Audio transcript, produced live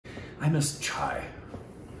I miss chai.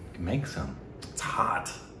 Make some. It's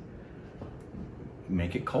hot.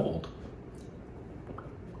 Make it cold.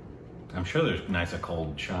 I'm sure there's nicer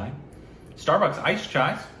cold chai. Starbucks iced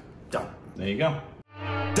chais. Done. There you go.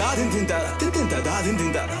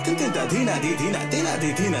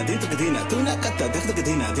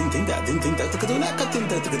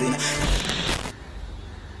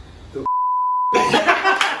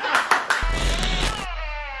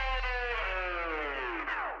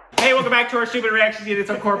 Hey, welcome back to our stupid reactions. It's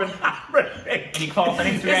on Corbin. And you can follow us on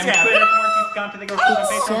Instagram, Twitter, for more juicy content. Go to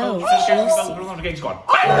Facebook,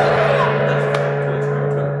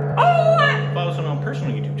 follow us on our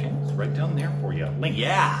personal YouTube channels right down there for you. Link.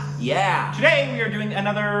 Yeah. Today we are doing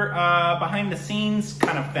another behind the scenes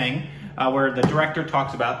kind of thing where the director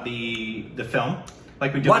talks about the film.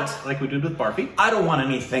 Like we did with Barfi. I don't want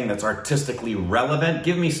anything that's artistically relevant.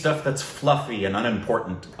 Give me stuff that's fluffy and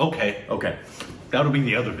unimportant. Okay. That'll be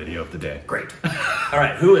the other video of the day. Great. All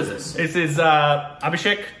right, who is this? This is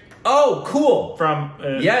Abhishek. Oh, cool. From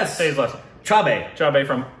yes. Say his last name. Chaubey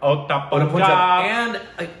from Udta Punjab.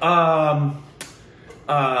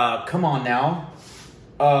 And come on now.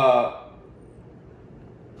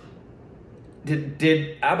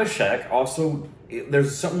 Did Abhishek also?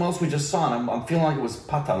 There's something else we just saw, and I'm feeling like it was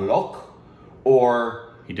Patalok, or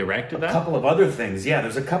he directed that. A couple of other things. Yeah,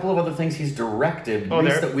 there's a couple of other things he's directed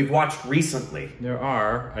that we've watched recently. There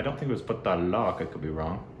are. I don't think it was Patalok. I could be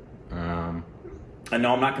wrong. And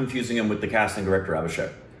no, I'm not confusing him with the casting director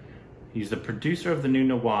Abhishek. He's the producer of the new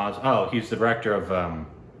Nawaz. Oh, he's the director of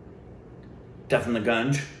Death in the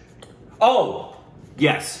Gunge. Oh,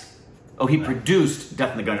 yes. Oh, he produced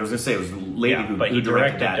Death in the Gunge. I was going to say it was the lady who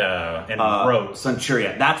directed that. And wrote.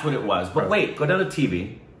 Sanchuria. That's what it was. But wait, go down to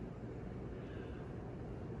TV.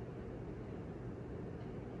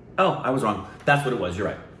 Oh, I was wrong. That's what it was. You're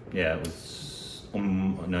right. Yeah, it was...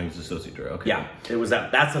 no, he's associate director. Okay. Yeah, it was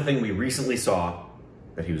that. That's the thing we recently saw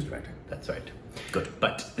that he was directing. That's right. Good.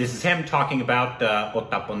 But this is him talking about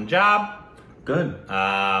Udta Punjab. Good.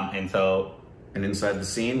 And inside the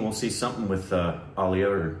scene, we'll see something with Alia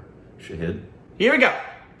or Shahid. Here we go.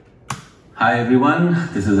 Hi everyone,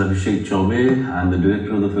 this is Abhishek Chaubey. I'm the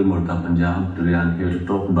director of the film Udta Punjab. Today I'm here to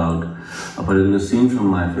talk about a particular scene from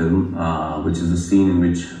my film, which is the scene in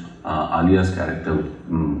which Alia's character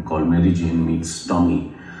called Mary Jane meets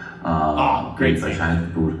Tommy. Great scene.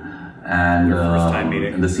 And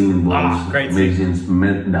the scene involves Mary Jane's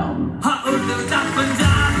meltdown. I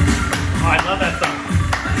love that song.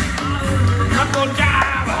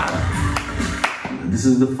 This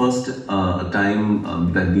is the first time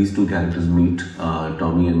that these two characters meet,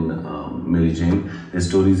 Tommy and Mary Jane. Their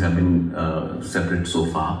stories have been separate so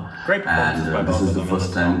far. Great performance by this is the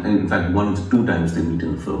first time, in fact, one of the two times they meet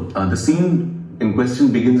in the film. The scene in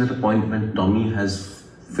question begins at a point when Tommy has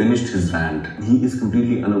finished his rant. He is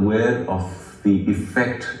completely unaware of the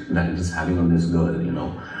effect that it is having on this girl, you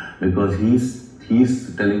know, because he's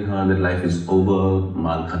telling her that life is over,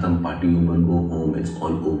 mal khatam, party over, go home, it's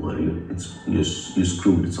all over, you're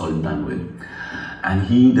screwed, it's all done with. And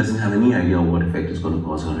he doesn't have any idea of what effect it's going to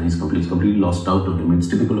cause her, and he's completely lost out on him. It's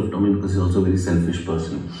typical of Tommy because he's also a very selfish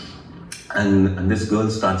person. And this girl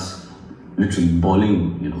starts literally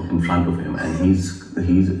bawling, you know, in front of him, and he's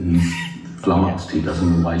flummoxed. He doesn't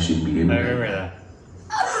know why she's behaving. I remember that.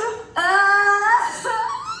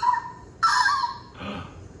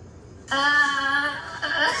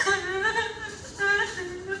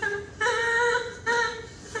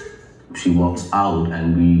 She walks out,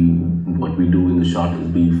 and what we do in the shot is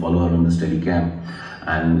we follow her on the Steadicam.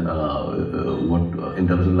 And in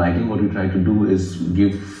terms of lighting, what we try to do is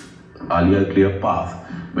give Alia a clear path,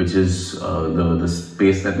 which is the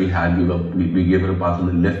space that we had. We gave her a path on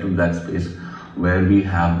the left of that space, where we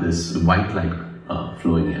have this white light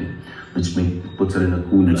flowing in, which puts her in a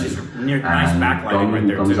cool light. Nice backlighting Tommy, right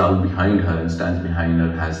there comes too. out behind her and stands behind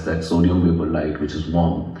her, has that sodium vapor light, which is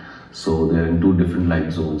warm. So they're in two different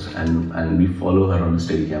light zones, and we follow her on the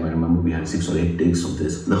Steadicam. I remember we had 6 or 8 takes of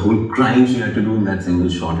this. The whole crying she had to do in that single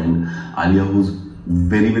shot, and Alia, who's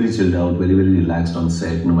very chilled out, very relaxed on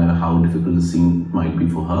set, no matter how difficult the scene might be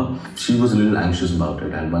for her, she was a little anxious about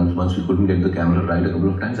it. And once we couldn't get the camera right a couple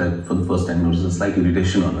of times, I for the first time noticed a slight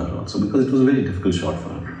irritation on her also, because it was a very difficult shot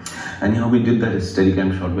for her. And how we did that is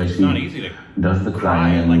Steadicam shot where she does the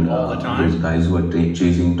crying, like all the time. Those guys who are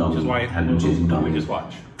chasing Tommy, Which is why had been chasing Tommy. We just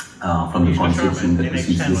watch. From the concert scene that we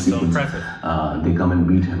see the sequence, they come and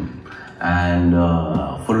beat him. And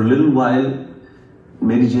for a little while,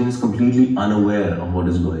 Mary Jane is completely unaware of what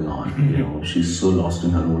is going on. You know, she's so lost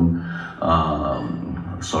in her own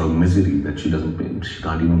sort of misery that she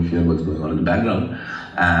can't even hear what's going on in the background.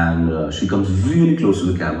 And she comes really close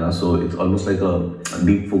to the camera, so it's almost like a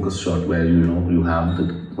deep focus shot where you have the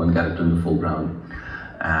one character in the foreground,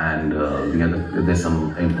 and there's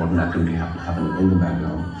some important activity happening in the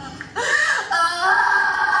background.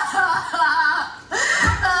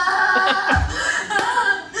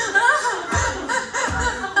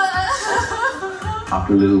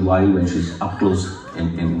 After a little while, when she's up close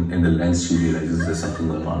in the lens, she realizes there's something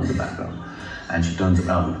going on in the background. And she turns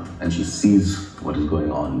around and she sees what is going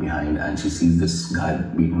on behind, and she sees this guy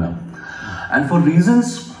beaten up. And for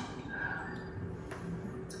reasons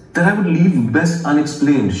that I would leave best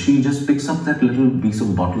unexplained, she just picks up that little piece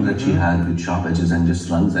of bottle that she has with sharp edges and just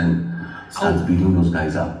runs and starts beating those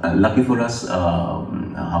guys up. Lucky for us,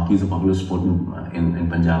 hockey is a popular sport in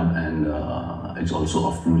Punjab, and it's also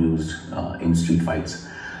often used in street fights.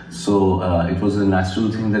 So it was a natural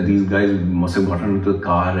thing that these guys must have gotten into the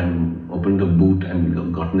car and opened a boot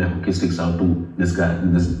and gotten their hockey sticks out to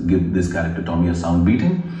give this character Tommy a sound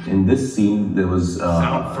beating. In this scene, there was A,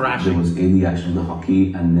 the action of the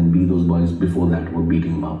hockey, and then B, those boys before that were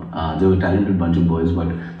beating him up. They were a talented bunch of boys, but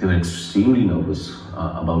they were extremely nervous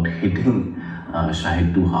about hitting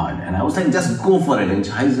Shahid too hard, and I was like, just go for it, and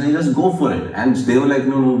Shahid said, just go for it, and they were like,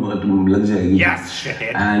 no, lag jayegi. Yes,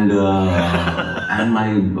 Shahid. And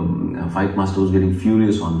my fight master was getting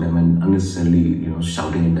furious on them and unnecessarily,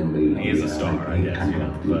 shouting at them. He is a star, I guess.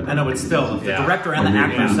 I know, but still, if the director and the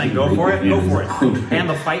actor are saying, go for it, go for it. And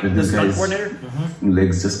the fight, the stunt coordinator?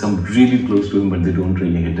 Legs just come really close to him, but they don't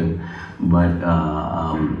really hit him. But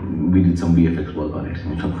we did some VFX work on it,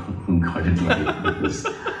 got it right, because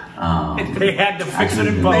they had to fix it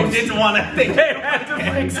in post. They didn't want to. They had to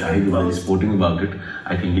fix it. While he's sporting about it,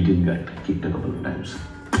 I think he did get kicked a couple of times.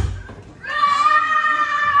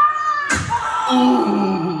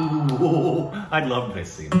 Ooh, I love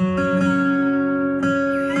this scene. The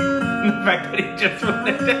fact that he just went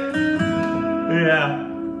into. Yeah.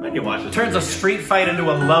 When you watch it, turns a street fight into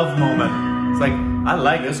a love moment. It's like, I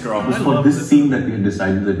like this girl. It was for this scene that we had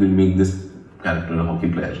decided that we'll make this character a hockey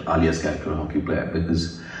player, Alia's character a hockey player,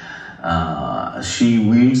 because she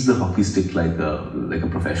wields the hockey stick like a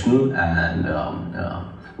professional, and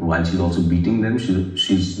while she's also beating them,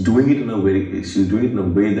 she's doing it in a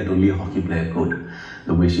way that only a hockey player could.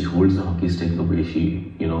 The way she holds the hockey stick, the way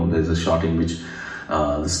she, there's a shot in which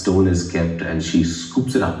the stone is kept and she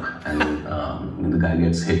scoops it up, and the guy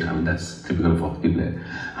gets hit. I mean, that's typical of a hockey player.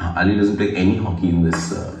 Ali doesn't play any hockey in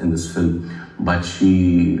this film, but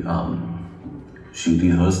she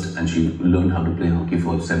rehearsed and she learned how to play hockey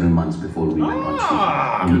for several months before we went on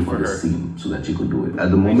shoot, only for the scene, so that she could do it. At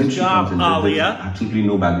the moment she comes in, there's absolutely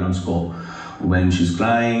no background score. When she's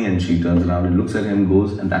crying and she turns around and looks at him and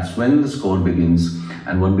goes, and that's when the score begins.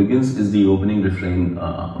 And what begins is the opening refrain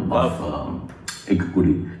of Ek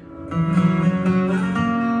Kudi.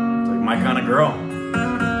 It's like my kind of girl.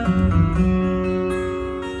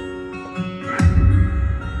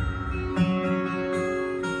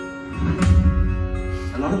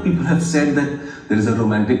 A lot of people have said that there is a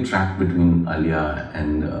romantic track between Alia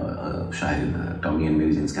and Shahid, Tommy and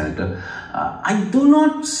Mary Jane's character. I don't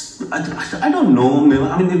know. Maybe,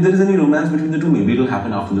 I mean, if there is any romance between the two, maybe it'll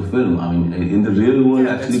happen after the film. I mean, in the real world,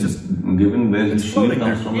 actually, given where she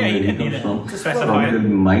comes from, where he comes from, probably there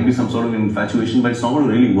might be some sort of infatuation, but it's not going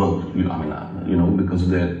to really work. I mean, because of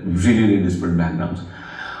their really, really disparate backgrounds.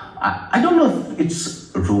 I don't know if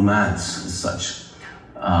it's romance as such.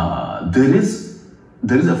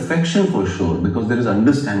 There is affection for sure, because there is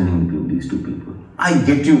understanding between these two people. I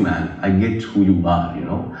get you, man. I get who you are,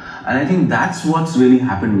 And I think that's what's really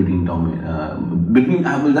happened between Tommy.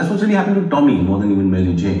 That's what's really happened to Tommy more than even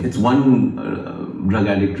Mary Jane. It's one drug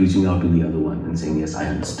addict reaching out to the other one and saying, yes, I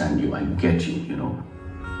understand you. I get you,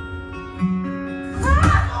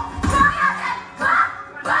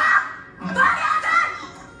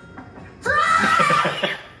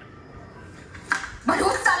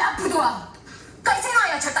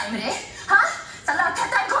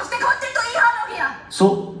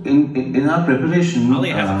 So in our preparation, Ali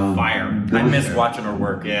has a fire. I miss watching her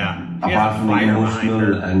work. Yeah, apart from the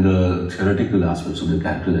emotional and the theoretical aspects of the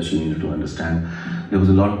character that she needed to understand, there was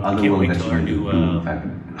a lot of other work that she needed to do. In fact,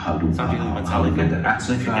 how to get the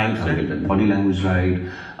accent right, how to get the body language right,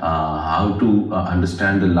 how to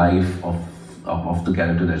understand the life of the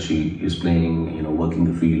character that she is playing, working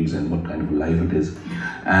the fields and what kind of life it is.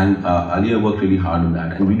 And Alia worked really hard on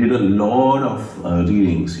that, and we did a lot of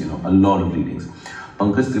readings, a lot of readings.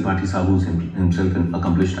 Pankaj Tripathi Saab, who's himself an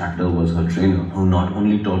accomplished actor, was her trainer, who not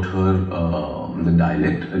only taught her the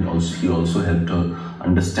dialect. He also helped her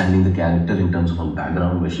understanding the character in terms of her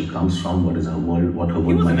background, where she comes from, what is her world, what her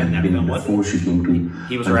world might have been before she came to.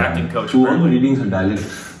 He was her acting coach. Through all the readings, her dialect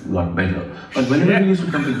got better. But whenever we used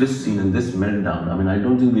to come to this scene and this meltdown, I mean, I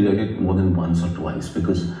don't think we read it more than once or twice,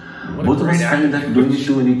 because both of us felt that doing it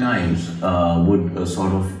too many times would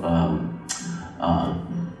sort of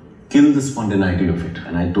kill the spontaneity of it.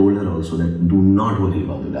 And I told her also that do not worry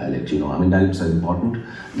about the dialect. I mean, dialects are important.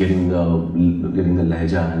 Getting the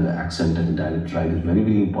lehja and the accent and the dialect right is very,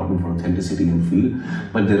 very important for authenticity and feel.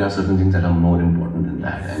 But there are certain things that are more important than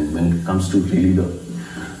that. And when it comes to really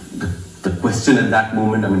the question at that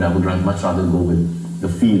moment, I mean, I would much rather go with the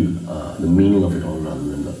feel, the meaning of it all, rather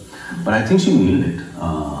than the. But I think she nailed it.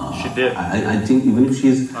 She did. I think even if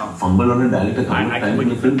she's fumbled on a dialect a couple of times in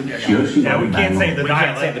the film, we can't say the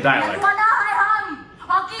dialect.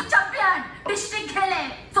 Hockey champion district खेले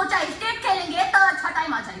सोचा state खेलेंगे तो अच्छा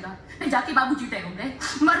time आ जाएगा फिर जाके बाबू जीते होंगे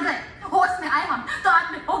मर गए होश में आए हम तो आज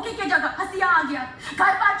में हॉकी की जगह हंसिया आ गया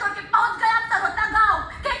घर बार छोड़ के पहुंच गया सरोता गांव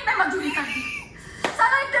खेत में मजदूरी कर दी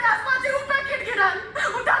साला इतना आसमान से ऊपर गिर गिरा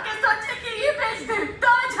उठा के सोचे कि ये बेच दे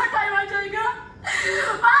तो अच्छा टाइम आ जाएगा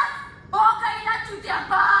बस हो गई ना चुतिया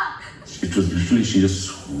बाप. It was literally, she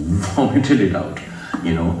just vomited it out,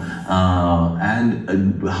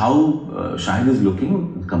 and how Shahid is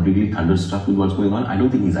looking, completely thunderstruck with what's going on. I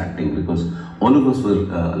don't think he's acting, because all of us were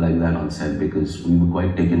like that on set, because we were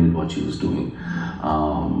quite taken with what she was doing.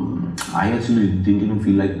 I actually didn't even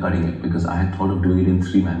feel like cutting it, because I had thought of doing it in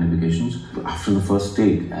 3 magnifications after the first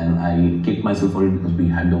take, and I kicked myself for it because we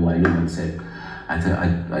had the wider on set.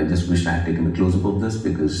 I just wished I had taken the close-up of this,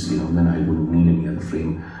 because then I wouldn't need any other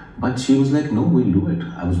frame. But she was like, no, we'll do it.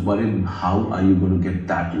 I was worried, how are you going to get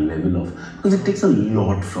that level of, because it takes a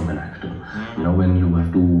lot from an actor. When you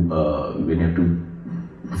have to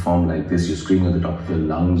perform like this, you're screaming at the top of your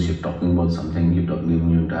lungs, you're talking about something, you're talking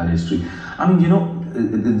about your entire history. I mean,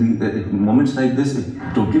 the moments like this, it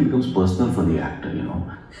totally becomes personal for the actor,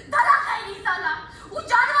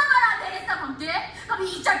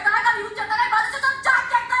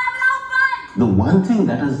 The one thing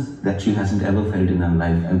that she hasn't ever felt in her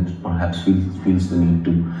life, and perhaps feels the need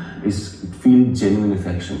to, is feel genuine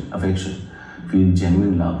affection, feel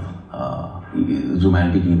genuine love,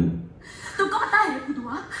 romantic even. तुमको पता है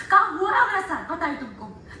बुधुआ क्या हुआ है मेरे साथ पता है तुमको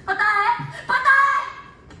पता है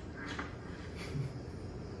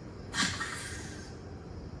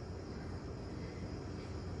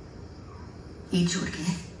ये छोड़ के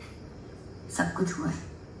सब कुछ हुआ है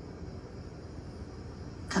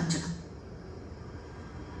थक जा.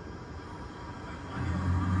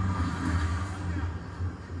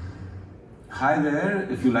 Hi there,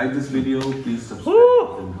 if you like this video, please subscribe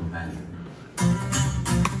to the companion.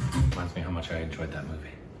 Reminds me how much I enjoyed that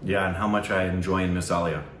movie. Yeah, and how much I enjoy Miss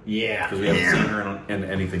Alia. Yeah. Because we haven't seen her in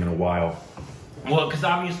anything in a while. Well, because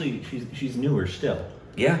obviously she's newer still.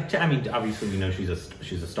 Yeah. I mean, obviously we know she's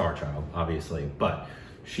a star child, obviously, but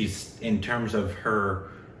she's, in terms of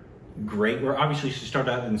her great work, obviously she started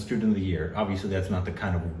out in Student of the Year. Obviously that's not the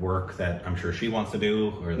kind of work that I'm sure she wants to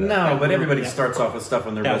do. No, but everybody starts off with stuff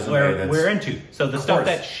on their resume that's we're into. So the stuff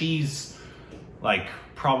that she's like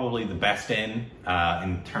probably the best in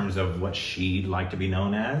terms of what she'd like to be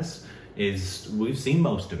known as, is we've seen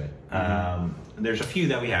most of it. There's a few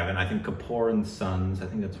that we haven't. I think Kapoor and Sons, I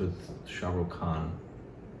think that's with Shah Rukh Khan,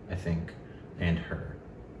 I think, and her.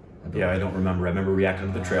 Yeah, I don't remember. I remember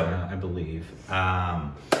reacting to the trailer. I believe.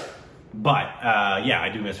 But yeah, I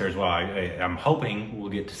do miss her as well. I'm hoping we'll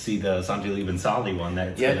get to see the Sanjali Bhansali one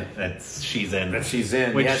she's in. That she's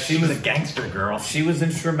in. Which she was a gangster girl. She was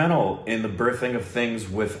instrumental in the birthing of things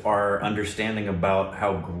with our understanding about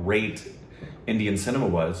how great Indian cinema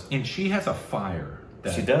was. And she has a fire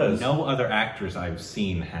that she does. No other actress I've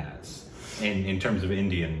seen has in terms of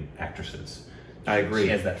Indian actresses. I agree. She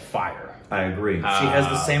has that fire. I agree. She has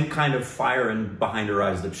the same kind of fire behind her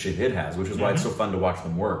eyes that Shahid has, which is why it's so fun to watch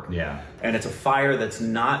them work. Yeah. And it's a fire that's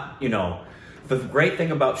not, the great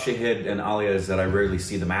thing about Shahid and Alia is that I rarely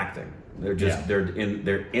see them acting. They're just, they're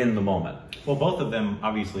in the moment. Well, both of them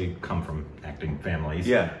obviously come from acting families.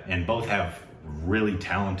 Yeah. And both have really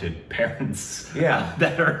talented parents. Yeah.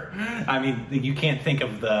 That are, I mean, you can't think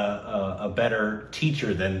of a better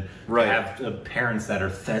teacher than to have parents that are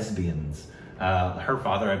thespians. Her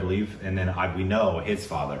father, I believe, and then we know his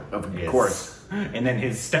father. Of course. And then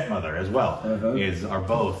his stepmother as well are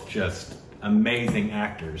both just amazing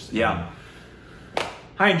actors. Yeah.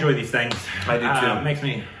 I enjoy these things. I do too. It makes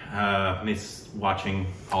me miss watching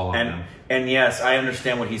all of them. And yes, I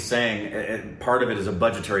understand what he's saying. Part of it is a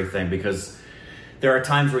budgetary thing, because there are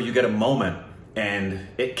times where you get a moment and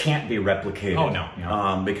it can't be replicated. Oh,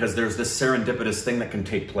 no. Because there's this serendipitous thing that can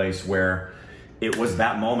take place where it was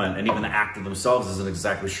that moment, and even the actor themselves isn't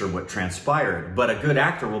exactly sure what transpired. But a good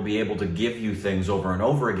actor will be able to give you things over and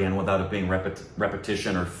over again without it being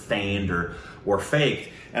repetition or feigned or faked.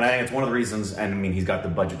 And I think it's one of the reasons, and I mean, he's got the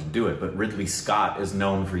budget to do it, but Ridley Scott is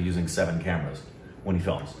known for using 7 cameras when he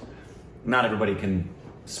films. Not everybody can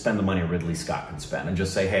spend the money Ridley Scott can spend and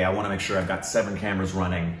just say, hey, I want to make sure I've got 7 cameras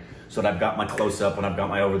running so that I've got my close-up and I've got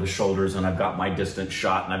my over-the-shoulders and I've got my distant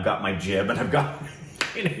shot and I've got my jib and I've got...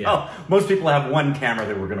 Most people have 1 camera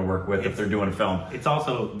that we're going to work with if they're doing a film. It's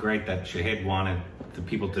also great that Shahid wanted the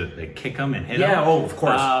people to kick him and hit him. Yeah, oh, of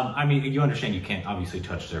course. I mean, you understand you can't obviously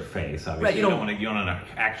touch their face. Obviously, right, you don't want to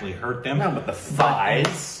actually hurt them. No, but the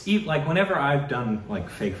thighs. Like whenever I've done like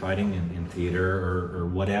fake fighting in theater or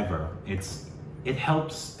whatever, it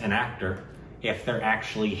helps an actor if they're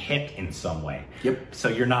actually hit in some way. Yep. So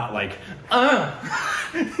you're not like,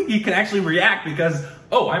 you can actually react because,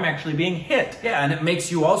 oh, I'm actually being hit. Yeah, and it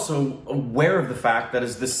makes you also aware of the fact that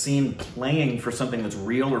is this scene playing for something that's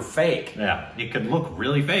real or fake? Yeah, it could look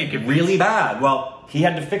really fake. Really bad. Well, he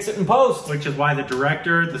had to fix it in post. Which is why the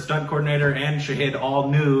director, the stunt coordinator, and Shahid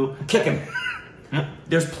all knew. Kick him. And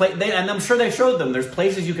I'm sure they showed them. There's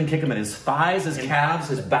places you can kick him in his thighs, his calves,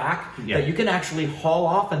 his back, that you can actually haul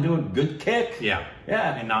off and do a good kick. Yeah.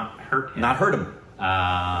 Yeah. And not hurt him. Not hurt him.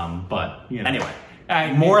 But, you know. Anyway.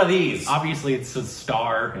 More of these. Obviously, it's a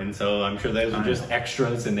star, and so I'm sure those are just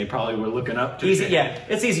extras, and they probably were looking up to easy. Yeah,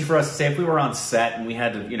 it's easy for us to say if we were on set and we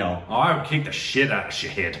had to, you know. Oh, I would kick the shit out of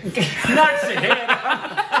Shahid. Not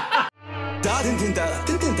Shahid.